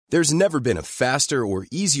There's never been a faster or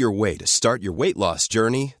easier way to start your weight loss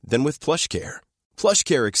journey than with PlushCare.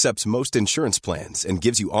 PlushCare accepts most insurance plans and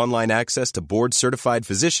gives you online access to board-certified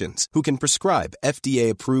physicians who can prescribe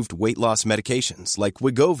FDA-approved weight loss medications like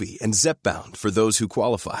Wegovy and Zepbound for those who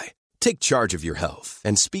qualify. Take charge of your health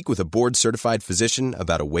and speak with a board-certified physician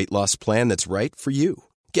about a weight loss plan that's right for you.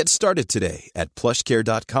 Get started today at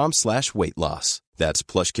plushcare.com/weight loss. That's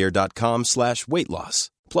plushcare.com/weight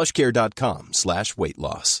loss. plushcare.com/weight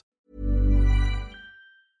loss.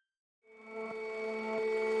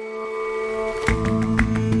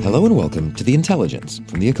 Hello and welcome to The Intelligence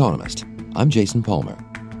from The Economist. I'm Jason Palmer.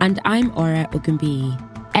 And I'm Ora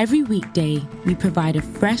Ogunbiyi. Every weekday, we provide a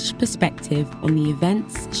fresh perspective on the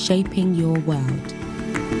events shaping your world.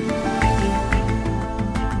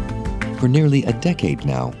 For nearly a decade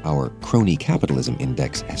now, our crony capitalism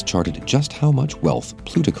index has charted just how much wealth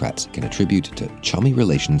plutocrats can attribute to chummy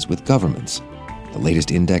relations with governments. The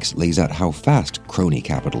latest index lays out how fast crony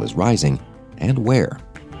capital is rising and where.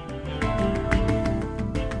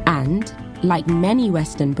 And, like many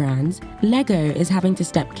Western brands, Lego is having to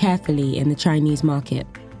step carefully in the Chinese market.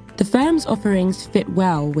 The firm's offerings fit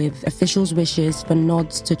well with officials' wishes for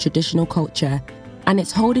nods to traditional culture, and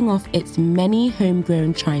it's holding off its many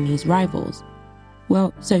homegrown Chinese rivals.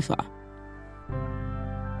 Well, so far.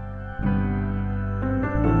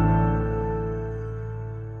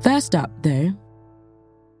 First up, though,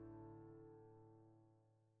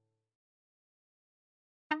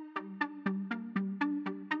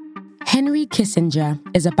 Henry Kissinger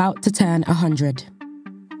is about to turn 100.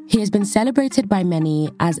 He has been celebrated by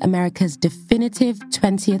many as America's definitive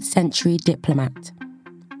 20th century diplomat.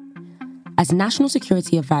 As National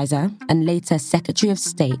Security Advisor and later Secretary of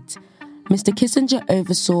State, Mr. Kissinger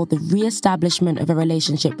oversaw the re-establishment of a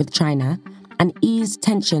relationship with China and eased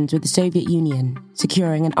tensions with the Soviet Union,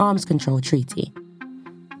 securing an arms control treaty.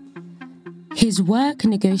 His work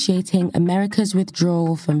negotiating America's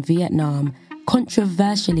withdrawal from Vietnam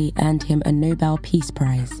controversially earned him a Nobel Peace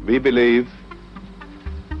Prize. We believe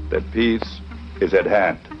that peace is at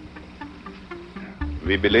hand.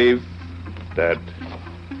 We believe that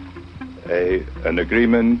an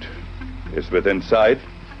agreement is within sight.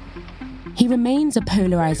 He remains a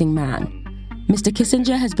polarizing man. Mr.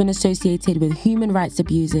 Kissinger has been associated with human rights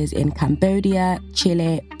abuses in Cambodia,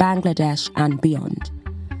 Chile, Bangladesh, and beyond.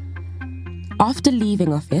 After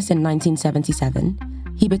leaving office in 1977,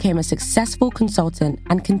 he became a successful consultant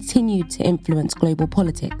and continued to influence global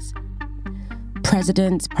politics.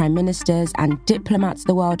 Presidents, prime ministers, and diplomats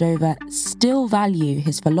the world over still value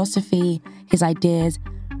his philosophy, his ideas,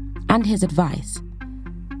 and his advice.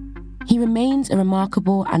 He remains a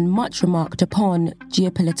remarkable and much remarked upon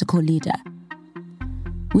geopolitical leader.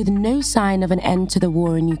 With no sign of an end to the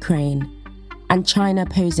war in Ukraine, and China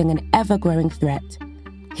posing an ever-growing threat,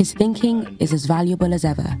 his thinking is as valuable as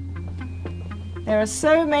ever. There are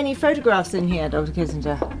so many photographs in here, Dr.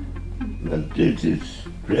 Kissinger. Well, this is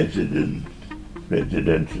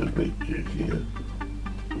presidential pictures here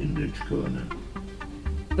in this corner.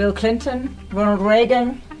 Bill Clinton, Ronald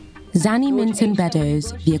Reagan. Zanny Minton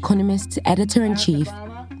Beddoes, The Economist's editor-in-chief,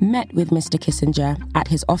 met with Mr. Kissinger at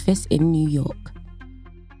his office in New York.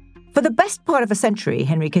 For the best part of a century,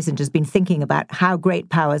 Henry Kissinger's been thinking about how great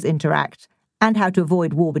powers interact and how to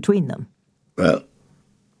avoid war between them. Well,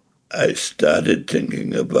 I started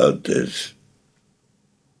thinking about this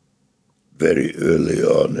very early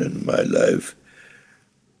on in my life,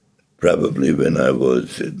 probably when I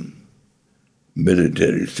was in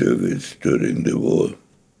military service during the war,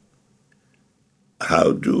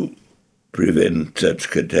 how to prevent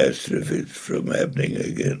such catastrophes from happening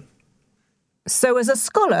again. So as a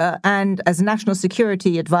scholar and as National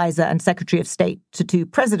Security Advisor and Secretary of State to two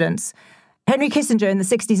presidents, Henry Kissinger in the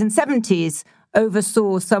 60s and 70s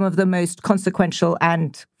oversaw some of the most consequential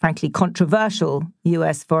and, frankly, controversial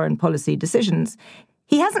US foreign policy decisions.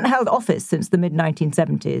 He hasn't held office since the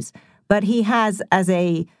mid-1970s, but he has, as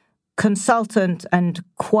a consultant and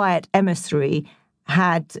quiet emissary,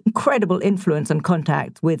 had incredible influence and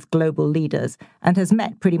contact with global leaders and has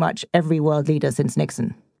met pretty much every world leader since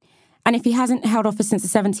Nixon. And if he hasn't held office since the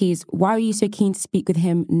 70s, why are you so keen to speak with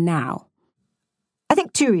him now? I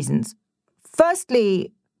think two reasons.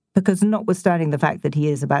 Firstly, because notwithstanding the fact that he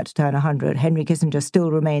is about to turn 100, Henry Kissinger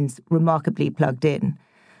still remains remarkably plugged in.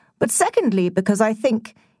 But secondly, because I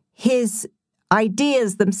think his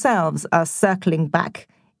ideas themselves are circling back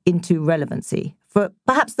into relevancy. For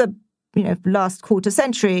perhaps the last quarter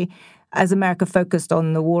century, as America focused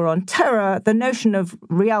on the war on terror, the notion of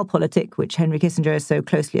realpolitik, which Henry Kissinger is so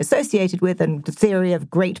closely associated with, and the theory of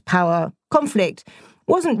great power conflict,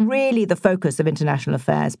 wasn't really the focus of international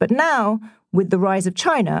affairs. But now, with the rise of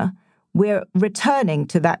China, we're returning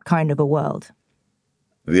to that kind of a world.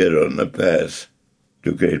 We are on a path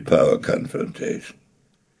to great power confrontation.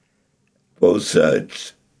 Both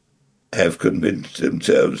sides have convinced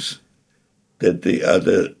themselves that the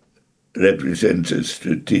other represents a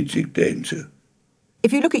strategic danger.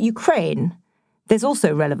 If you look at Ukraine, there's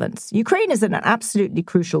also relevance. Ukraine is at an absolutely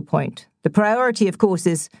crucial point. The priority, of course,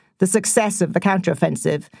 is the success of the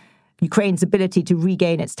counteroffensive, Ukraine's ability to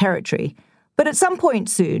regain its territory. But at some point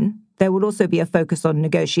soon, there will also be a focus on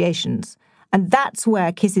negotiations. And that's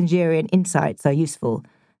where Kissingerian insights are useful.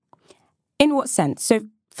 In what sense? So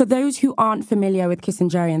for those who aren't familiar with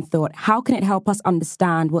Kissingerian thought, how can it help us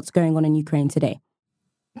understand what's going on in Ukraine today?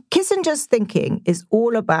 Kissinger's thinking is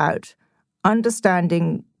all about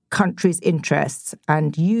understanding countries' interests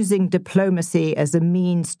and using diplomacy as a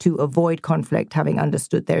means to avoid conflict, having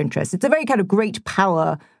understood their interests. It's a very kind of great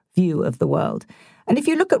power view of the world. And if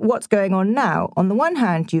you look at what's going on now, on the one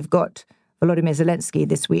hand, you've got Volodymyr Zelensky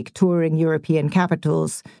this week touring European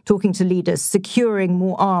capitals, talking to leaders, securing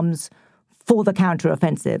more arms for the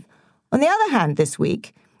counteroffensive. On the other hand, this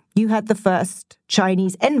week, you had the first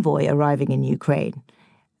Chinese envoy arriving in Ukraine.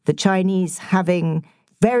 The Chinese having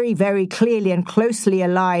very, very clearly and closely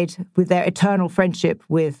allied with their eternal friendship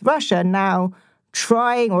with Russia, now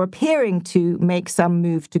trying or appearing to make some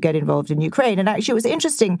move to get involved in Ukraine. And actually, it was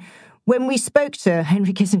interesting when we spoke to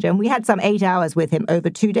Henry Kissinger, and we had some 8 hours with him over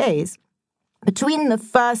 2 days. Between the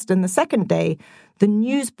first and the second day, the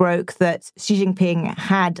news broke that Xi Jinping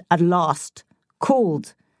had at last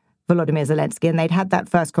called Volodymyr Zelensky, and they'd had that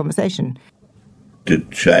first conversation. The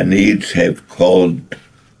Chinese have called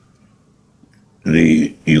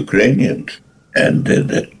the Ukrainians and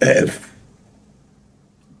have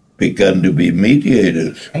begun to be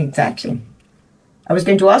mediators. Exactly. I was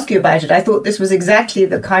going to ask you about it. I thought this was exactly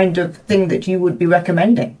the kind of thing that you would be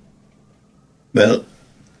recommending. Well,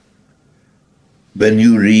 when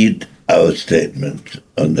you read our statement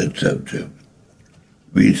on that subject,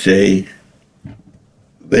 we say,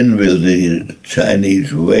 when will the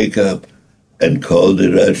Chinese wake up and call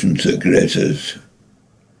the Russians aggressors?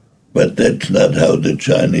 But that's not how the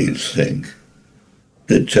Chinese think.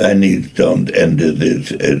 The Chinese don't enter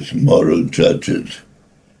this as moral judges.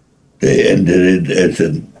 They enter it as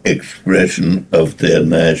an expression of their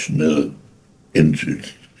national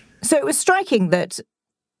interest. So it was striking that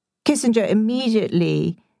Kissinger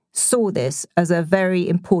immediately saw this as a very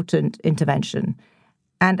important intervention.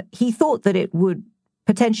 And he thought that it would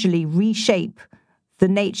potentially reshape the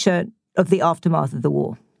nature of the aftermath of the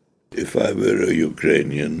war. If I were a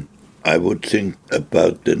Ukrainian, I would think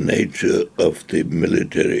about the nature of the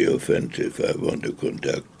military offensive I want to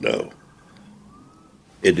conduct now.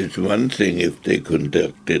 It is one thing if they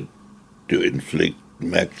conduct it to inflict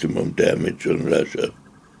maximum damage on Russia.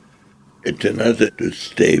 It's another to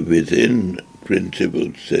stay within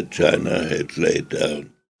principles that China has laid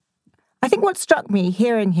down. I think what struck me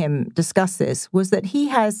hearing him discuss this was that he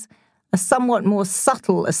has a somewhat more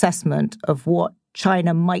subtle assessment of what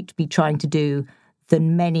China might be trying to do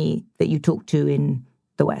than many that you talk to in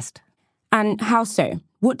the West. And how so?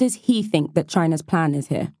 What does he think that China's plan is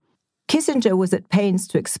here? Kissinger was at pains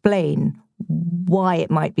to explain why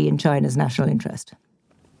it might be in China's national interest.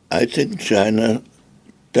 I think China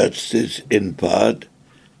does this in part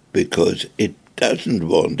because it doesn't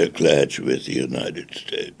want a clash with the United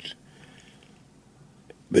States.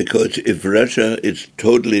 Because if Russia is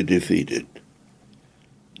totally defeated,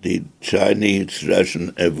 the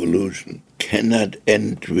Chinese-Russian evolution cannot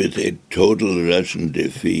end with a total Russian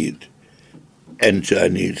defeat and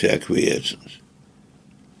Chinese acquiescence.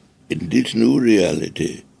 In this new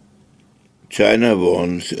reality, China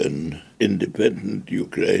wants an independent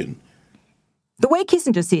Ukraine. The way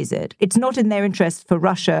Kissinger sees it, it's not in their interest for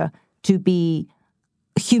Russia to be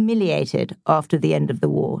humiliated after the end of the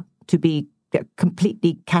war, to be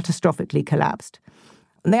completely catastrophically collapsed.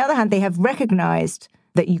 On the other hand, they have recognized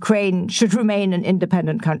that Ukraine should remain an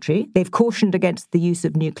independent country. They've cautioned against the use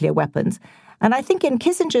of nuclear weapons. And I think in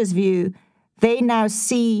Kissinger's view, they now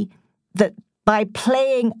see that by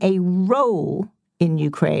playing a role in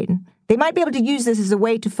Ukraine, they might be able to use this as a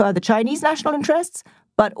way to further Chinese national interests,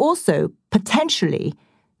 but also potentially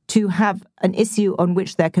to have an issue on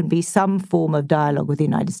which there can be some form of dialogue with the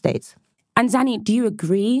United States. And Zanny, do you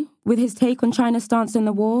agree with his take on China's stance in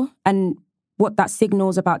the war and what that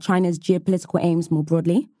signals about China's geopolitical aims more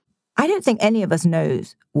broadly? I don't think any of us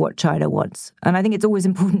knows what China wants. And I think it's always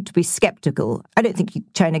important to be skeptical. I don't think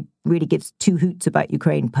China really gives two hoots about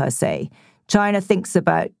Ukraine per se. China thinks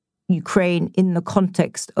about Ukraine in the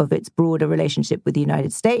context of its broader relationship with the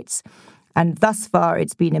United States. And thus far,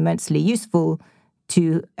 it's been immensely useful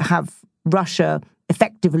to have Russia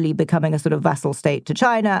effectively becoming a sort of vassal state to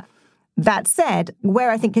China. That said,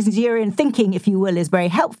 where I think Kissingerian thinking, if you will, is very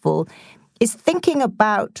helpful, is thinking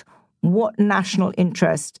about what national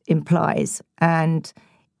interest implies. And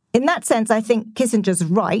in that sense, I think Kissinger's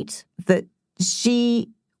right that she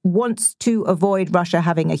wants to avoid Russia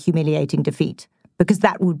having a humiliating defeat, because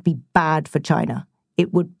that would be bad for China.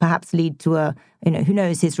 It would perhaps lead to who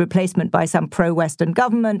knows, his replacement by some pro-Western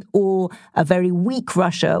government, or a very weak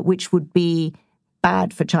Russia, which would be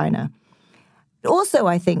bad for China. Also,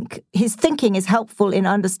 I think his thinking is helpful in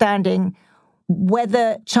understanding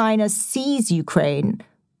whether China sees Ukraine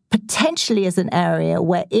potentially as an area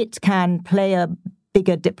where it can play a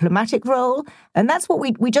bigger diplomatic role. And that's what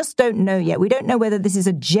we just don't know yet. We don't know whether this is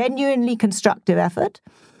a genuinely constructive effort,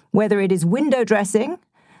 whether it is window dressing,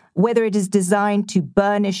 whether it is designed to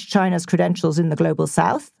burnish China's credentials in the global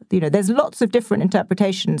south. There's lots of different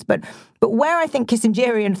interpretations. But where I think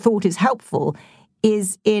Kissingerian thought is helpful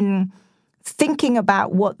is in thinking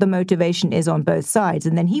about what the motivation is on both sides.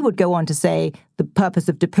 And then he would go on to say the purpose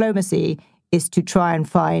of diplomacy is to try and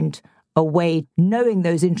find a way, knowing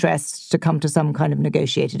those interests, to come to some kind of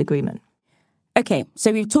negotiated agreement. Okay,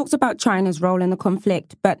 so we've talked about China's role in the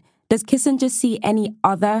conflict, but does Kissinger see any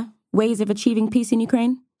other ways of achieving peace in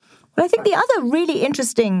Ukraine? Well, I think the other really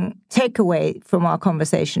interesting takeaway from our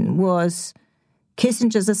conversation was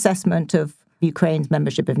Kissinger's assessment of Ukraine's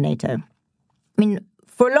membership of NATO. I mean,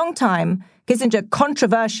 for a long time, Kissinger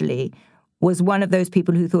controversially was one of those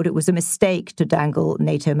people who thought it was a mistake to dangle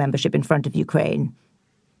NATO membership in front of Ukraine.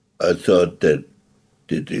 I thought that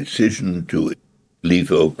the decision to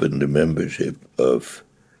leave open the membership of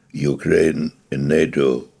Ukraine in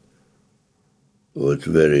NATO was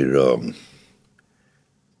very wrong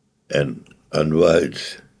and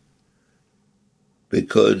unwise,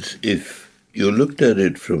 because if you looked at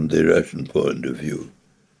it from the Russian point of view,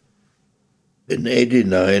 in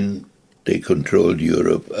 1989 they controlled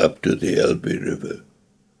Europe up to the Elbe River.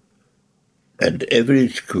 And every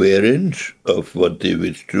square inch of what they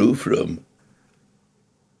withdrew from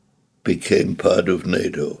became part of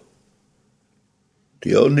NATO.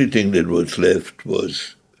 The only thing that was left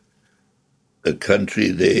was a country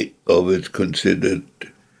they always considered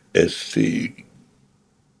as the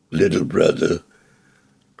little brother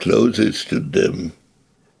closest to them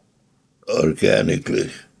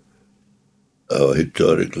organically or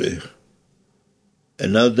historically.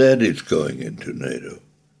 And now that is going into NATO.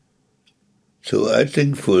 So I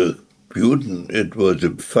think for Putin, it was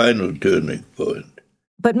a final turning point.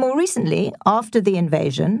 But more recently, after the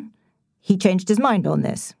invasion, he changed his mind on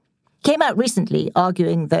this. Came out recently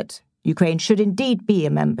arguing that Ukraine should indeed be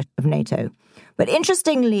a member of NATO. But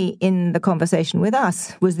interestingly, in the conversation with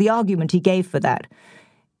us, was the argument he gave for that.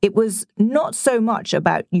 It was not so much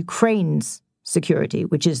about Ukraine's security,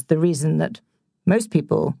 which is the reason that most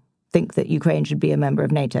people think that Ukraine should be a member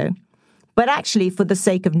of NATO, but actually for the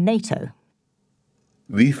sake of NATO.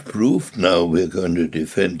 We've proved now we're going to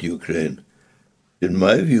defend Ukraine. In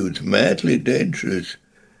my view, it's madly dangerous,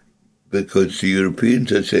 because the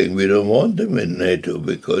Europeans are saying we don't want them in NATO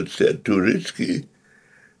because they're too risky,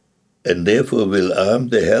 and therefore we'll arm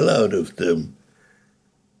the hell out of them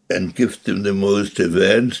and give them the most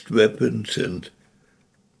advanced weapons. And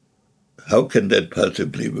how can that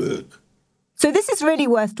possibly work? So this is really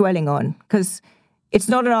worth dwelling on, because it's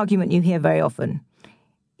not an argument you hear very often.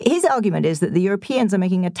 His argument is that the Europeans are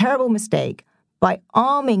making a terrible mistake by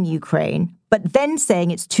arming Ukraine, but then saying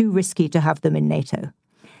it's too risky to have them in NATO.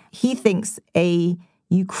 He thinks a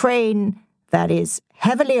Ukraine that is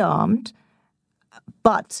heavily armed,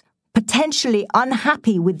 but potentially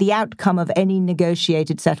unhappy with the outcome of any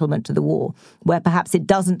negotiated settlement to the war, where perhaps it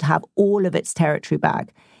doesn't have all of its territory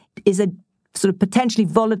back, is a sort of potentially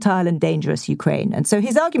volatile and dangerous Ukraine. And so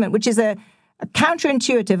his argument, which is a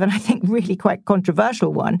counterintuitive and I think really quite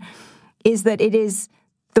controversial one, is that it is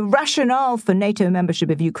the rationale for NATO membership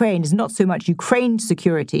of Ukraine is not so much Ukraine's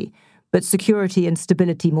security, but security and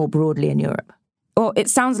stability more broadly in Europe. Well, it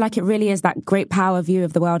sounds like it really is that great power view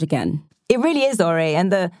of the world again. It really is, Ore.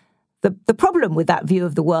 And the problem with that view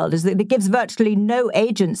of the world is that it gives virtually no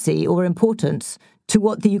agency or importance to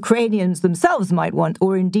what the Ukrainians themselves might want,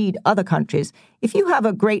 or indeed other countries. If you have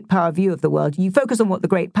a great power view of the world, you focus on what the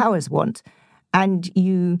great powers want, and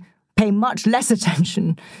you pay much less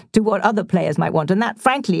attention to what other players might want. And that,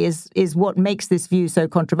 frankly, is what makes this view so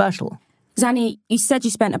controversial. Zanny, you said you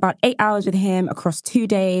spent about 8 hours with him across 2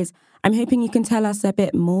 days. I'm hoping you can tell us a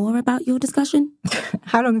bit more about your discussion.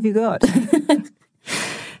 How long have you got?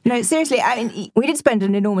 No, seriously, I mean, we did spend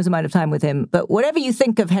an enormous amount of time with him, but whatever you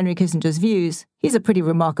think of Henry Kissinger's views, he's a pretty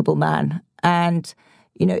remarkable man. And,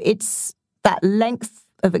 it's that length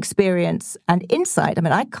of experience and insight. I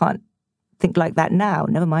mean, I can't think like that now,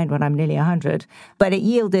 never mind when I'm nearly 100. But it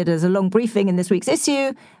yielded as a long briefing in this week's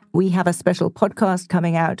issue. We have a special podcast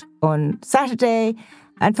coming out on Saturday.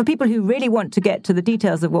 And for people who really want to get to the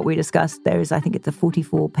details of what we discussed, there is, I think it's a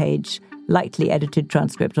 44-page, lightly edited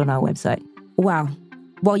transcript on our website. Wow.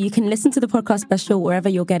 Well, you can listen to the podcast special wherever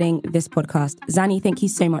you're getting this podcast. Zanny, thank you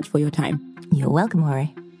so much for your time. You're welcome,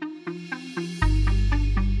 Jorge.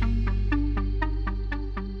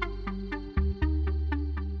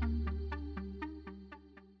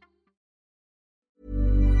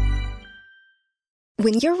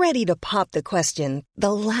 When you're ready to pop the question,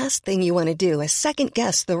 the last thing you want to do is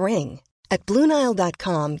second-guess the ring. At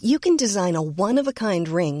BlueNile.com, you can design a one-of-a-kind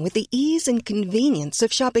ring with the ease and convenience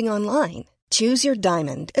of shopping online. Choose your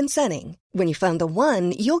diamond and setting. When you find the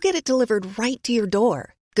one, you'll get it delivered right to your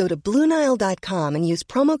door. Go to BlueNile.com and use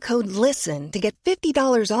promo code LISTEN to get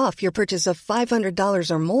 $50 off your purchase of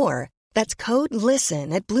 $500 or more. That's code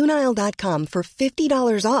LISTEN at BlueNile.com for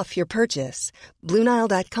 $50 off your purchase.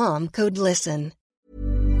 BlueNile.com, code LISTEN.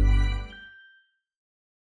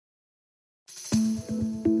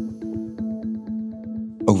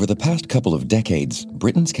 Over the past couple of decades,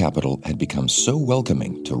 Britain's capital had become so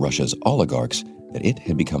welcoming to Russia's oligarchs that it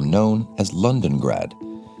had become known as Londongrad.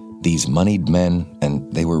 These moneyed men,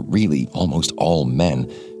 and they were really almost all men,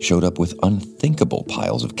 showed up with unthinkable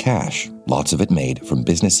piles of cash, lots of it made from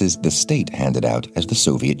businesses the state handed out as the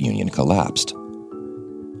Soviet Union collapsed.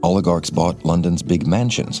 Oligarchs bought London's big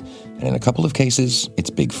mansions, and in a couple of cases, its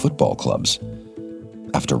big football clubs.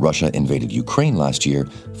 After Russia invaded Ukraine last year,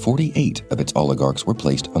 48 of its oligarchs were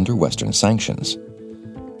placed under Western sanctions.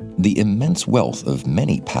 The immense wealth of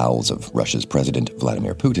many pals of Russia's President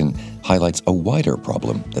Vladimir Putin highlights a wider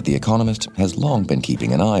problem that The Economist has long been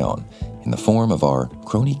keeping an eye on, in the form of our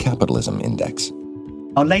crony capitalism index.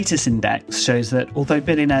 Our latest index shows that although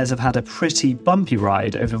billionaires have had a pretty bumpy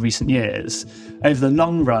ride over recent years, over the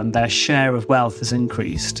long run their share of wealth has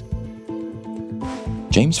increased.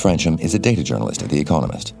 James Francham is a data journalist at The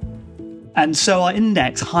Economist. And so our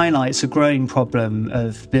index highlights a growing problem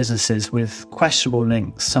of businesses with questionable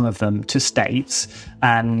links, some of them, to states,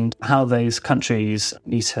 and how those countries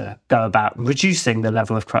need to go about reducing the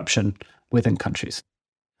level of corruption within countries.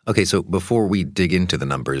 Okay, so before we dig into the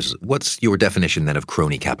numbers, what's your definition then of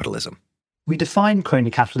crony capitalism? We define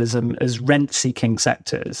crony capitalism as rent-seeking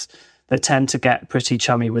sectors that tend to get pretty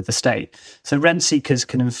chummy with the state. So rent seekers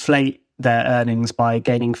can inflate their earnings by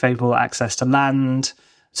gaining favourable access to land,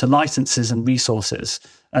 to licenses and resources.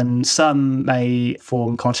 And some may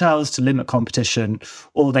form cartels to limit competition,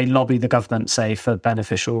 or they lobby the government, say, for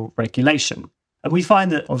beneficial regulation. And we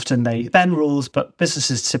find that often they bend rules, but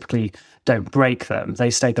businesses typically don't break them.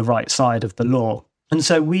 They stay the right side of the law. And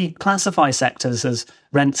so we classify sectors as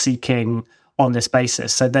rent-seeking on this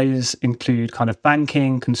basis. So those include kind of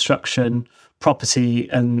banking, construction, property,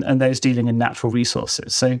 and those dealing in natural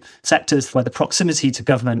resources. So sectors where the proximity to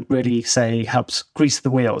government really, say, helps grease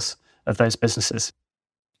the wheels of those businesses.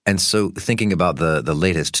 And so thinking about the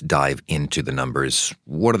latest dive into the numbers,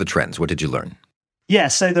 what are the trends? What did you learn? Yeah,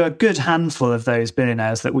 so there are a good handful of those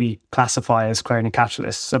billionaires that we classify as crony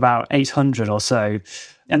capitalists, about 800 or so,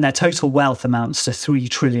 and their total wealth amounts to $3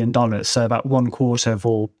 trillion, so about 1/4 of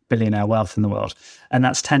all billionaire wealth in the world. And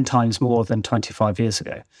that's 10 times more than 25 years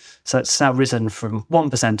ago. So it's now risen from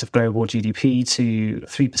 1% of global GDP to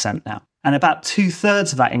 3% now. And about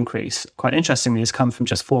 2/3 of that increase, quite interestingly, has come from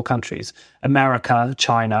just 4 countries: America,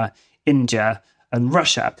 China, India, and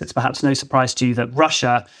Russia. It's perhaps no surprise to you that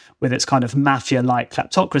Russia, with its kind of mafia-like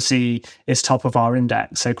kleptocracy, is top of our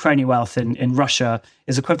index. So crony wealth in Russia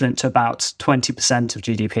is equivalent to about 20% of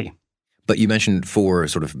GDP. But you mentioned 4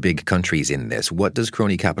 sort of big countries in this. What does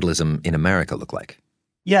crony capitalism in America look like?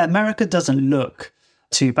 Yeah, America doesn't look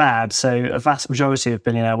too bad. So a vast majority of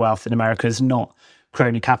billionaire wealth in America is not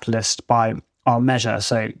crony capitalist by our measure.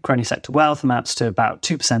 So crony sector wealth amounts to about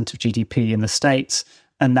 2% of GDP in the States,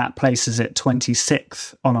 and that places it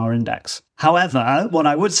 26th on our index. However, what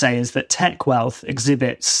I would say is that tech wealth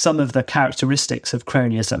exhibits some of the characteristics of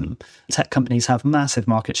cronyism. Tech companies have massive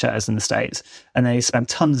market shares in the States, and they spend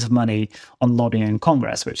tons of money on lobbying in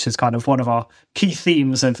Congress, which is kind of one of our key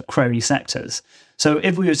themes of crony sectors. So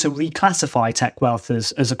if we were to reclassify tech wealth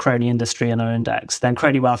as a crony industry in our index, then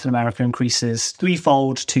crony wealth in America increases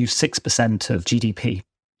threefold to 6% of GDP.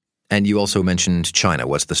 And you also mentioned China.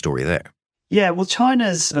 What's the story there? Yeah, well,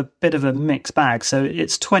 China's a bit of a mixed bag. So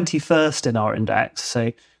it's 21st in our index.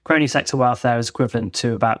 So crony sector wealth there is equivalent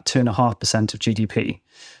to about 2.5% of GDP.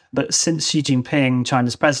 But since Xi Jinping,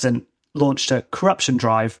 China's president, launched a corruption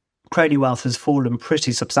drive, crony wealth has fallen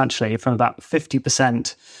pretty substantially from about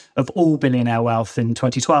 50% of all billionaire wealth in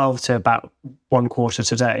 2012 to about 1/4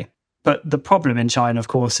 today. But the problem in China, of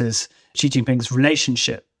course, is Xi Jinping's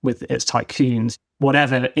relationship with its tycoons.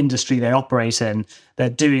 Whatever industry they operate in, they're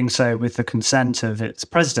doing so with the consent of its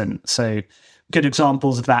president. So good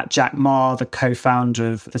examples of that, Jack Ma, the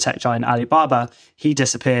co-founder of the tech giant Alibaba, he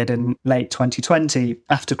disappeared in late 2020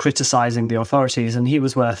 after criticising the authorities, and he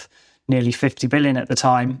was worth nearly 50 billion at the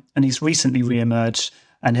time, and he's recently re-emerged,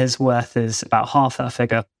 and his worth is about half that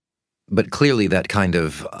figure. But clearly that kind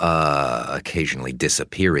of occasionally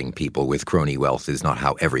disappearing people with crony wealth is not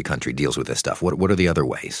how every country deals with this stuff. What are the other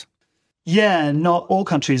ways? Yeah, not all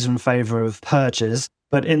countries are in favour of purges,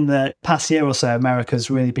 but in the past year or so, America's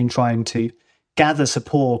really been trying to gather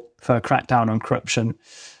support for a crackdown on corruption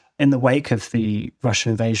in the wake of the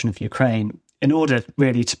Russian invasion of Ukraine, in order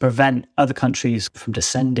really to prevent other countries from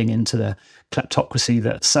descending into the kleptocracy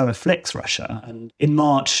that so afflicts Russia. And in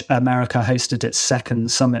March, America hosted its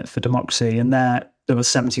second summit for democracy, and there were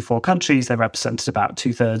 74 countries. They represented about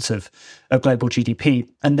 2/3 of global GDP,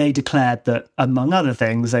 and they declared that, among other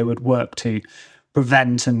things, they would work to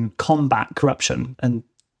prevent and combat corruption. And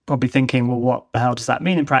probably thinking, well, what the hell does that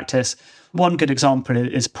mean in practice? One good example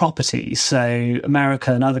is property. So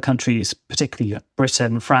America and other countries, particularly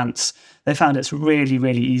Britain, France, they found it's really,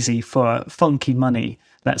 really easy for funky money,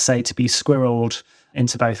 let's say, to be squirreled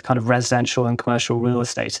into both kind of residential and commercial real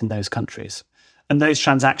estate in those countries. And those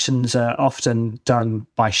transactions are often done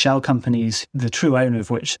by shell companies, the true owner of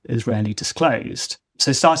which is rarely disclosed.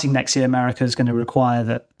 So starting next year, America is going to require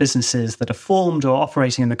that businesses that are formed or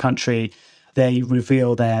operating in the country, they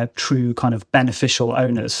reveal their true kind of beneficial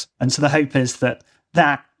owners. And so the hope is that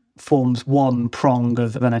that forms one prong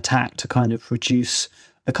of an attack to kind of reduce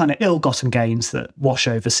the kind of ill-gotten gains that wash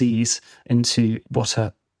overseas into what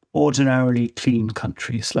are ordinarily clean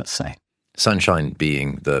countries, let's say. Sunshine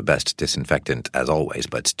being the best disinfectant, as always,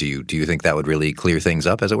 but do you think that would really clear things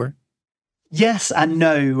up, as it were? Yes and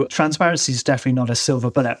no. Transparency is definitely not a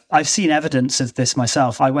silver bullet. I've seen evidence of this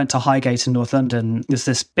myself. I went to Highgate in North London. There's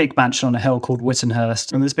this big mansion on a hill called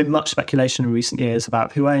Whittenhurst, and there's been much speculation in recent years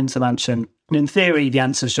about who owns the mansion. And in theory, the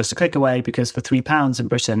answer is just a click away, because for £3 in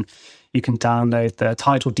Britain, you can download the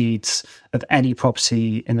title deeds of any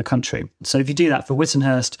property in the country. So if you do that for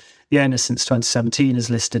Whittenhurst, the owner since 2017 is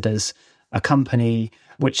listed as a company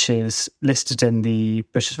which is listed in the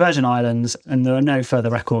British Virgin Islands, and there are no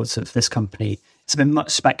further records of this company. There's been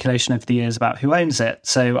much speculation over the years about who owns it,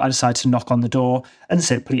 so I decided to knock on the door and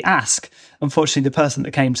simply ask. Unfortunately, the person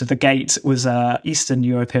that came to the gate was an Eastern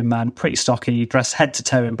European man, pretty stocky, dressed head to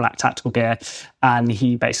toe in black tactical gear, and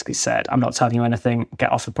he basically said, "I'm not telling you anything,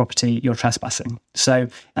 get off the property, you're trespassing." So,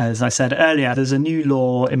 as I said earlier, there's a new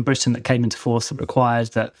law in Britain that came into force that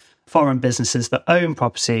requires that foreign businesses that own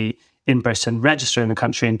property in Britain register in the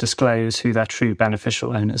country and disclose who their true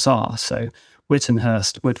beneficial owners are. So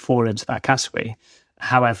Whittenhurst would fall into that category.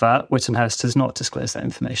 However, Whittenhurst has not disclosed that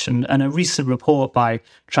information. And a recent report by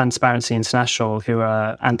Transparency International, who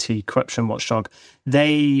are anti-corruption watchdog,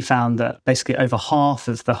 they found that basically over half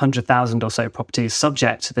of the 100,000 or so properties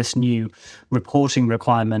subject to this new reporting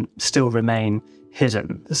requirement still remain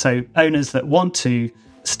hidden. So owners that want to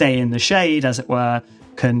stay in the shade, as it were,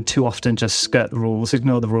 can too often just skirt the rules,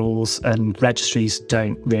 ignore the rules, and registries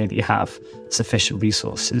don't really have sufficient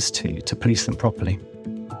resources to police them properly.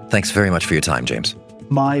 Thanks very much for your time, James.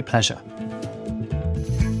 My pleasure.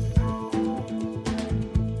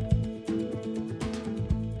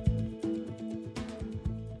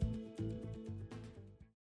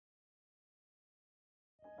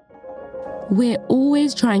 We're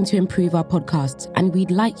always trying to improve our podcasts, and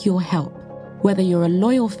we'd like your help. Whether you're a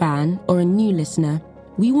loyal fan or a new listener,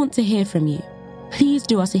 we want to hear from you. Please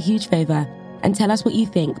do us a huge favour and tell us what you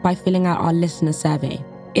think by filling out our listener survey.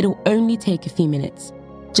 It'll only take a few minutes.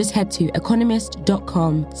 Just head to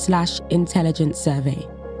economist.com/intelligence survey.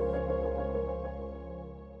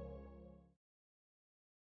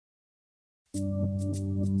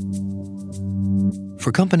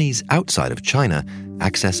 For companies outside of China,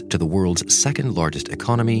 access to the world's second largest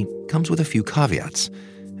economy comes with a few caveats.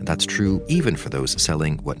 And that's true even for those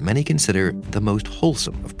selling what many consider the most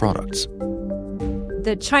wholesome of products.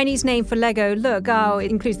 The Chinese name for Lego, it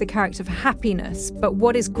includes the character for happiness. But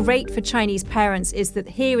what is great for Chinese parents is that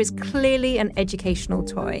here is clearly an educational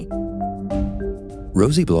toy.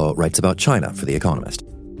 Rosie Blau writes about China for The Economist.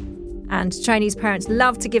 And Chinese parents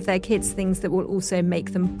love to give their kids things that will also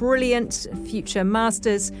make them brilliant future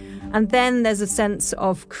masters. And then there's a sense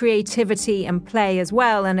of creativity and play as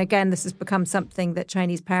well. And again, this has become something that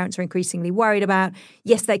Chinese parents are increasingly worried about.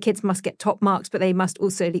 Yes, their kids must get top marks, but they must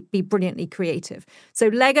also be brilliantly creative. So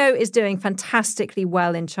Lego is doing fantastically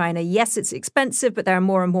well in China. Yes, it's expensive, but there are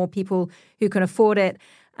more and more people who can afford it.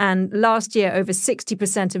 And last year, over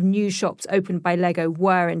 60% of new shops opened by Lego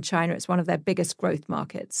were in China. It's one of their biggest growth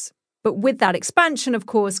markets. But with that expansion, of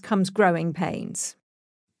course, comes growing pains.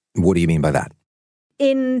 What do you mean by that?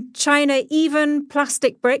 In China, even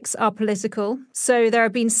plastic bricks are political. So there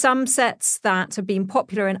have been some sets that have been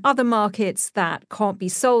popular in other markets that can't be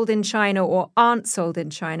sold in China or aren't sold in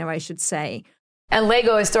China, I should say. And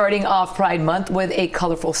Lego is starting off Pride Month with a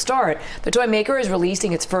colorful start. The toy maker is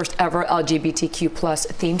releasing its first ever LGBTQ plus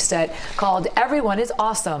themed set called Everyone is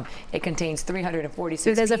Awesome. It contains 346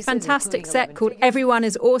 So there's a pieces, fantastic set called figures. Everyone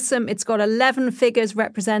is Awesome. It's got 11 figures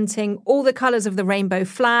representing all the colors of the rainbow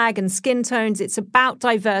flag and skin tones. It's about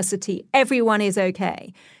diversity. Everyone is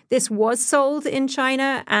okay. This was sold in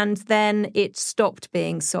China and then it stopped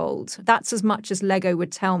being sold. That's as much as Lego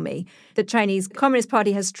would tell me. The Chinese Communist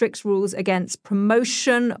Party has strict rules against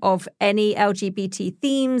promotion of any LGBT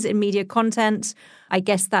themes in media content. I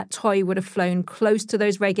guess that toy would have flown close to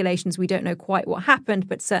those regulations. We don't know quite what happened,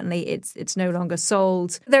 but certainly it's no longer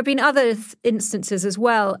sold. There have been other instances as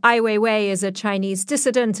well. Ai Weiwei is a Chinese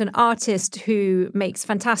dissident, an artist who makes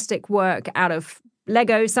fantastic work out of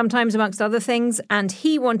Lego, sometimes amongst other things, and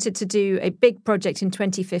he wanted to do a big project in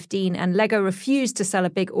 2015 and Lego refused to sell a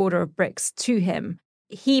big order of bricks to him.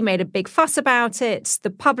 He made a big fuss about it.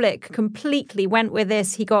 The public completely went with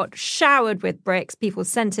this. He got showered with bricks. People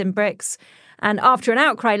sent him bricks. And after an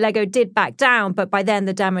outcry, Lego did back down, but by then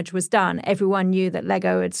the damage was done. Everyone knew that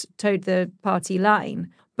Lego had towed the party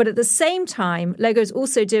line. But at the same time, Lego's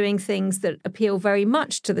also doing things that appeal very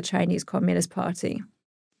much to the Chinese Communist Party.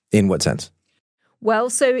 In what sense?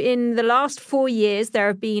 Well, so in the last 4 years, there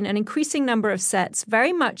have been an increasing number of sets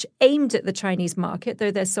very much aimed at the Chinese market,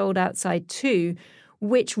 though they're sold outside too,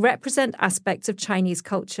 which represent aspects of Chinese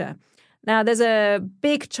culture. Now, there's a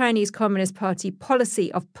big Chinese Communist Party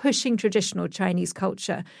policy of pushing traditional Chinese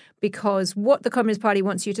culture because what the Communist Party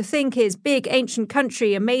wants you to think is big, ancient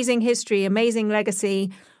country, amazing history, amazing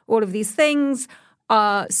legacy, all of these things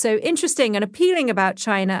are so interesting and appealing about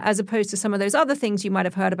China as opposed to some of those other things you might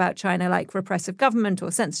have heard about China, like repressive government or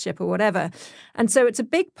censorship or whatever. And so it's a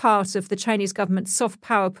big part of the Chinese government's soft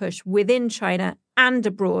power push within China and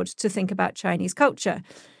abroad to think about Chinese culture.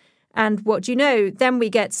 And what do you know? Then we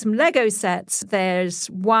get some Lego sets. There's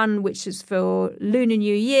one which is for Lunar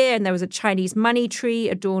New Year, and there was a Chinese money tree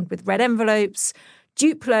adorned with red envelopes.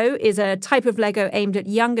 Duplo is a type of Lego aimed at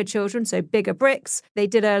younger children, so bigger bricks. They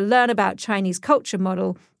did a learn about Chinese culture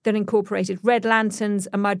model that incorporated red lanterns,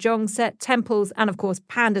 a mahjong set, temples, and of course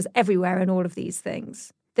pandas everywhere in all of these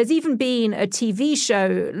things. There's even been a TV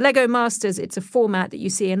show, Lego Masters. It's a format that you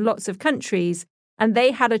see in lots of countries. And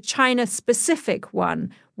they had a China-specific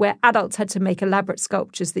one where adults had to make elaborate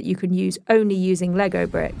sculptures that you can use only using Lego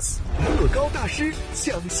bricks.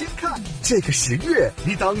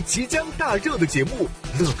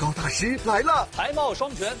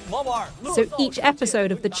 So each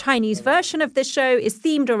episode of the Chinese version of this show is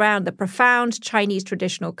themed around the profound Chinese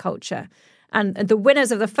traditional culture. And the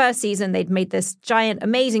winners of the first season, they'd made this giant,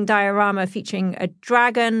 amazing diorama featuring a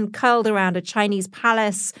dragon curled around a Chinese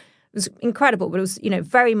palace. It was incredible, but it was,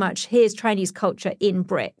 very much here's Chinese culture in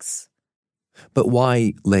bricks. But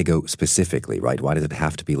why Lego specifically, right? Why does it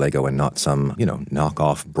have to be Lego and not some,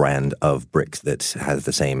 knockoff brand of bricks that has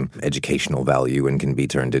the same educational value and can be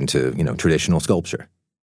turned into, traditional sculpture?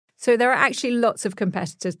 So there are actually lots of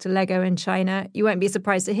competitors to Lego in China. You won't be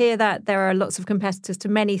surprised to hear that. There are lots of competitors to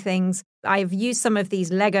many things. I've used some of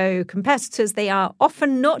these Lego competitors. They are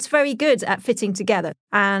often not very good at fitting together.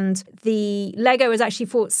 And the Lego has actually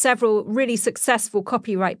fought several really successful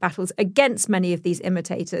copyright battles against many of these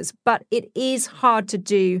imitators. But it is hard to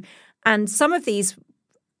do. And some of these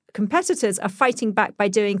competitors are fighting back by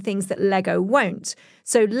doing things that Lego won't.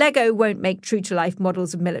 So Lego won't make true-to-life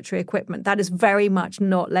models of military equipment. That is very much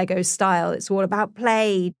not Lego's style. It's all about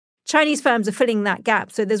play. Chinese firms are filling that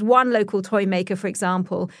gap. So there's one local toy maker, for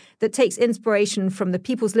example, that takes inspiration from the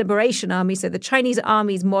People's Liberation Army, so the Chinese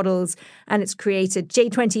Army's models, and it's created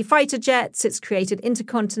J-20 fighter jets, it's created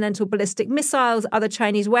intercontinental ballistic missiles, other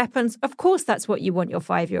Chinese weapons. Of course, that's what you want your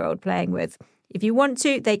 5-year-old playing with. If you want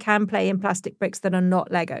to, they can play in plastic bricks that are not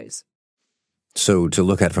Legos. So to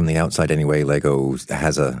look at from the outside anyway, Lego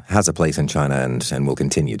has a place in China and will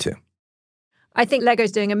continue to. I think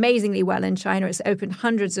Lego's doing amazingly well in China. It's opened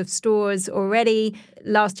hundreds of stores already.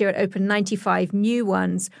 Last year, it opened 95 new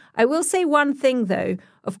ones. I will say one thing, though.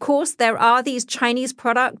 Of course, there are these Chinese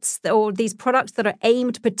products or these products that are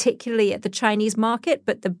aimed particularly at the Chinese market,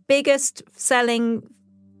 but the biggest selling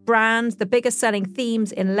brands, the biggest selling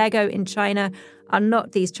themes in Lego in China are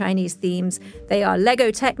not these Chinese themes. They are Lego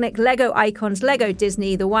Technic, Lego Icons, Lego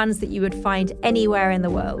Disney, the ones that you would find anywhere in the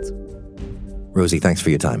world. Rosie, thanks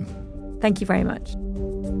for your time. Thank you very much.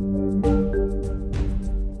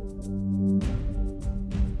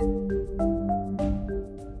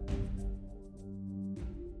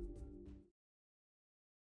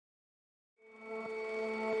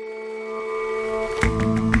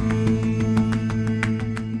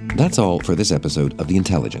 That's all for this episode of The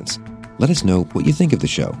Intelligence. Let us know what you think of the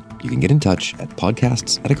show. You can get in touch at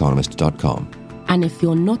podcasts@economist.com. And if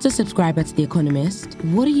you're not a subscriber to The Economist,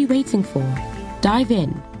 what are you waiting for? Dive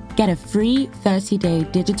in. Get a free 30-day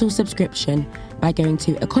digital subscription by going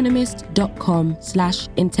to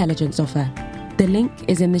economist.com/intelligence offer. The link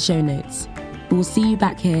is in the show notes. We'll see you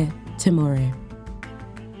back here tomorrow.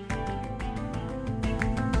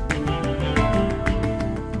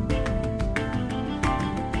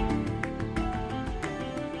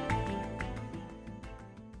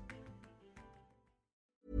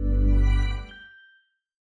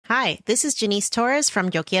 Hi, this is Janice Torres from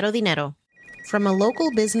Yo Quiero Dinero. From a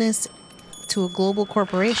local business to a global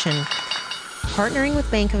corporation, partnering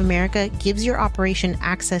with Bank of America gives your operation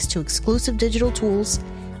access to exclusive digital tools,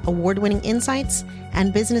 award-winning insights,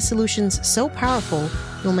 and business solutions so powerful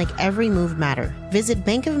you'll make every move matter. Visit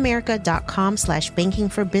bankofamerica.com/banking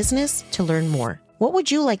for business to learn more. What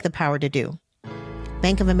would you like the power to do?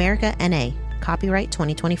 Bank of America, N.A., copyright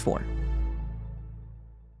 2024.